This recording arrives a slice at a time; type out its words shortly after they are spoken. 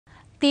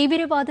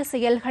தீவிரவாத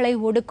செயல்களை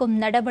ஒடுக்கும்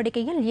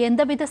நடவடிக்கையில்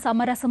எந்தவித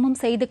சமரசமும்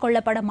செய்து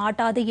கொள்ளப்பட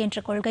மாட்டாது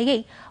என்ற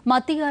கொள்கையை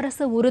மத்திய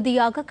அரசு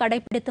உறுதியாக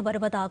கடைபிடித்து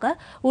வருவதாக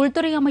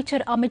உள்துறை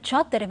அமைச்சர் அமித்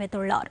ஷா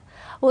தெரிவித்துள்ளார்.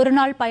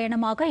 ஒருநாள்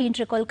பயணமாக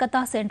இன்று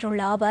கொல்கத்தா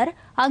சென்றுள்ள அவர்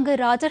அங்கு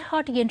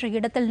ராஜர்ஹாட் என்ற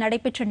இடத்தில்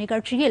நடைபெற்ற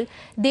நிகழ்ச்சியில்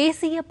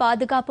தேசிய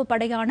பாதுகாப்பு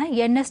படையான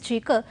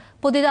NSGக்கு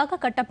புதிதாக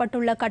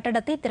கட்டப்பட்டுள்ள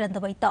கட்டடத்தை திறந்து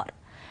வைத்தார்.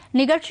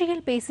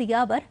 நிகழ்ச்சியில் பேசிய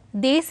அவர்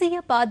தேசிய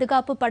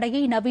பாதுகாப்பு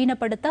படையை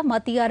நவீனப்படுத்த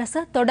மத்திய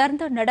அரசு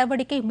தொடர்ந்து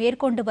நடவடிக்கை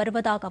மேற்கொண்டு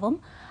வருவதாகவும்,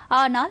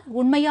 ஆனால்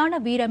உண்மையான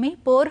வீரமே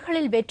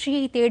போர்களில்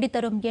வெற்றியை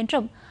தேடித்தரும்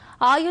என்றும்,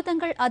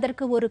 ஆயுதங்கள்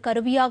அதற்கு ஒரு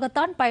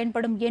கருவியாகத்தான்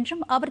பயன்படும்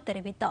என்றும் அவர்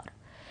தெரிவித்தார்.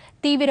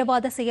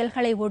 தீவிரவாத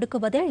செயல்களை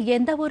ஒடுக்குவதில்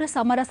எந்தவொரு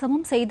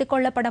சமரசமும் செய்து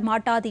கொள்ளப்பட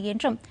மாட்டாது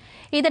என்றும்,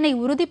 இதனை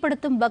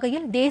உறுதிப்படுத்தும்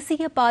வகையில்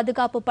தேசிய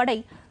பாதுகாப்பு படை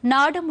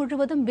நாடு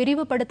முழுவதும்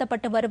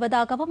விரிவுபடுத்தப்பட்டு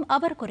வருவதாகவும்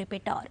அவர்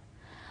குறிப்பிட்டார்.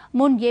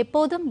 முன்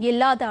எப்போதும்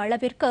இல்லாத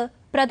அளவிற்கு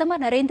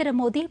பிரதமர் நரேந்திர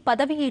மோடி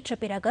பதவியேற்ற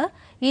பிறகு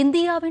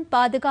இந்தியாவின்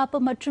பாதுகாப்பு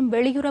மற்றும்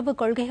வெளியுறவு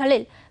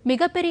கொள்கைகளில்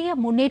மிகப்பெரிய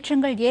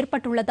முன்னேற்றங்கள்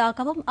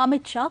ஏற்பட்டுள்ளதாகவும்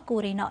அமித் ஷா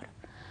கூறினார்.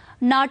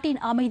 நாட்டின்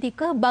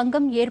அமைதிக்கு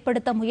பங்கம்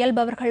ஏற்படுத்த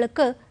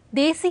முயல்பவர்களுக்கு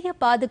தேசிய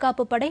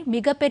பாதுகாப்பு படை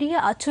மிகப்பெரிய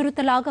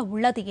அச்சுறுத்தலாக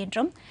உள்ளது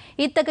என்றும்,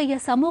 இத்தகைய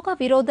சமூக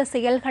விரோத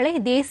செயல்களை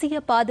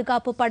தேசிய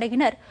பாதுகாப்பு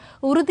படையினர்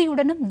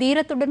உறுதியுடனும்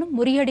தீரத்துடனும்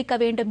முறியடிக்க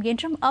வேண்டும்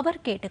என்றும் அவர்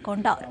கேட்டுக்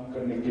கொண்டார்.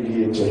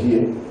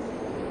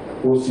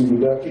 वो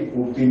सुविधा की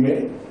पूर्ति में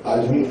आज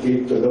हम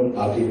एक कदम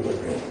आगे बढ़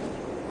गए।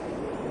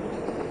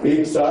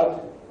 एक साथ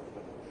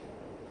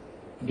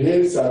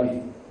ढेर सारी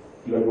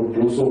लगभग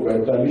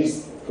 245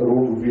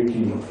 करोड़ रुपए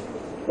की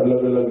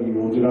अलग अलग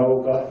योजनाओं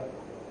का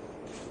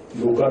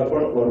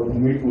लोकार्पण और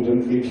भूमि पूजन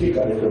एक ही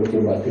कार्यक्रम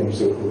के माध्यम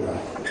से हो रहा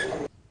है।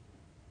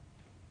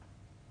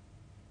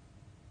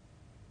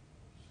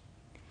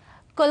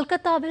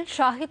 கொல்கத்தாவில்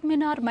ஷாஹித்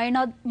மினார்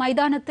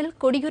மைதானத்தில்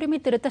குடியுரிமை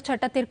திருத்தச்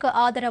சட்டத்திற்கு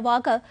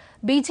ஆதரவாக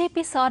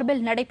பிஜேபி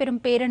சார்பில் நடைபெறும்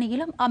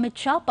பேரணியிலும்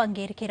அமித் ஷா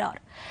பங்கேற்கிறார்.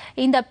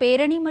 இந்த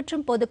பேரணி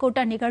மற்றும்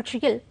பொதுக்கூட்ட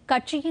நிகழ்ச்சியில்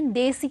கட்சியின்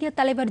தேசிய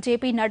தலைவர்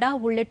JP நட்டா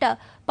உள்ளிட்ட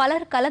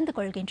பலர் கலந்து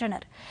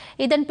கொள்கின்றனர்.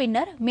 இதன்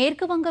பின்னர்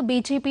மேற்குவங்க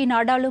பிஜேபி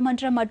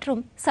நாடாளுமன்ற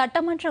மற்றும்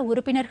சட்டமன்ற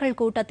உறுப்பினர்கள்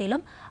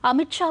கூட்டத்திலும்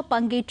அமித் ஷா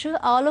பங்கேற்று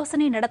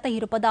ஆலோசனை நடத்த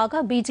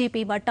இருப்பதாக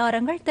பிஜேபி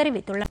வட்டாரங்கள்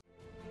தெரிவித்துள்ளன.